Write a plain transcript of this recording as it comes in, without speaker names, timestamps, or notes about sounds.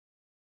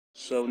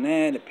So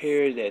now it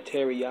appears that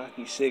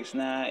Teriyaki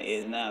 6ix9ine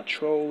is now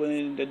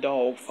trolling the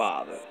Dog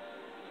Father.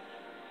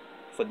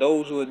 For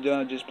those who are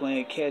done just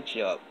playing catch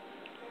up,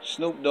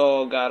 Snoop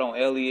Dogg got on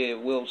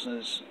Elliot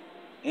Wilson's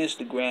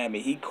Instagram and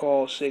he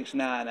called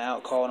 6ix9ine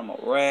out, called him a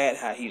rat,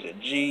 how he's a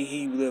G,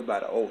 he lived by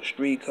the old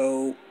street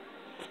code,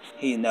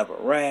 he never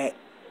rat.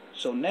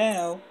 So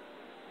now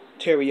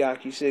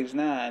Teriyaki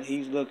 6ix9ine,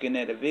 he's looking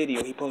at a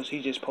video, he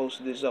just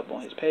posted this up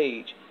on his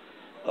page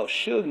of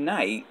Suge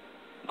Knight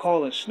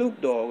calling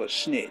Snoop Dogg a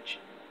snitch.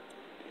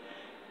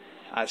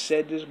 I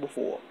said this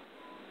before,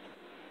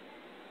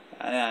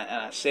 and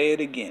I say it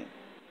again.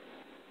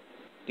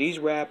 These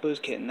rappers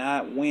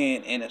cannot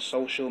win in a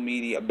social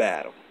media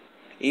battle.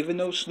 Even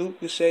though Snoop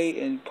can say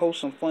and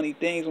post some funny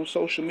things on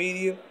social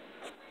media,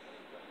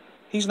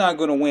 he's not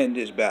going to win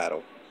this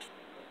battle.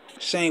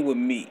 Same with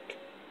Meek.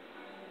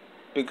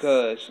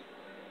 Because,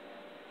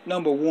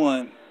 number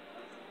one,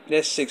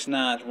 that's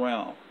 6ix9ine's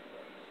realm.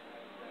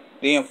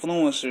 The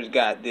influencers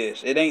got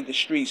this. It ain't the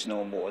streets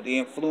no more. The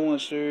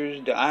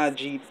influencers, the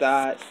IG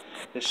thoughts,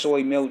 the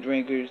soy milk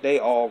drinkers, they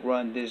all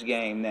run this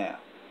game now.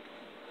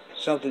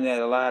 Something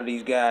that a lot of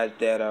these guys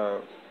that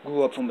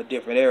grew up from a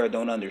different era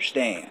don't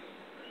understand.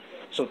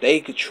 So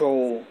they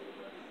control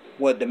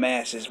what the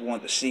masses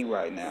want to see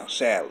right now,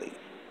 sadly.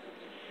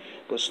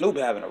 But Snoop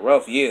having a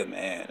rough year,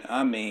 man.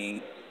 I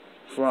mean,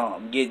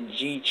 from getting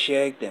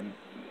G-checked and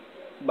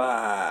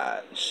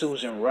by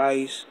Susan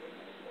Rice,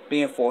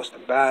 being forced to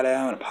bow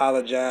down and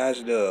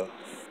apologize to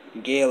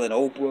Gail and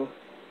Oprah,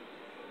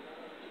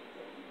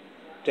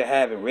 to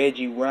having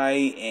Reggie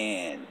Wright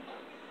and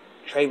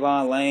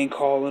Trayvon Lane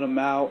calling him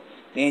out.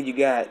 Then you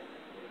got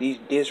these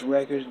diss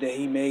records that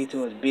he made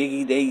to his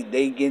Biggie,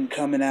 they getting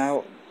coming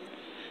out.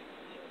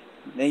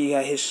 Then you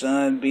got his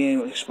son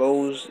being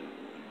exposed,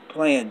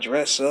 playing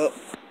dress up.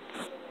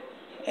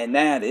 And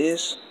now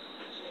this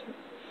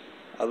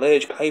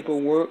alleged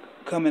paperwork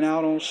coming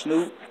out on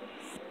Snoop.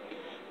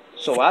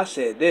 So I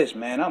said this,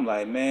 man. I'm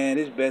like, man,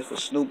 it's best for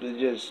Snoop to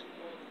just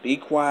be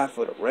quiet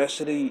for the rest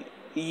of the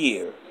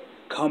year.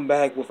 Come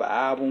back with an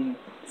album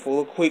full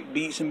of quick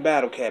beats and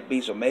battle cat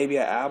beats, or maybe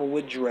an album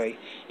with Dre,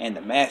 and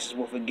the masses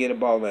will forget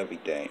about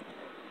everything.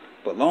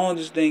 But long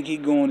as this thing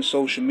keep going to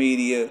social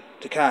media,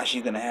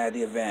 Tekashi's gonna have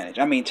the advantage.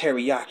 I mean,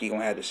 Teriyaki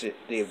gonna have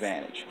the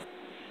advantage.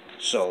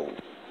 So,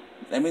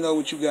 let me know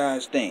what you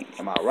guys think.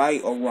 Am I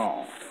right or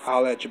wrong?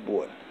 Holla at your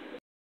boy.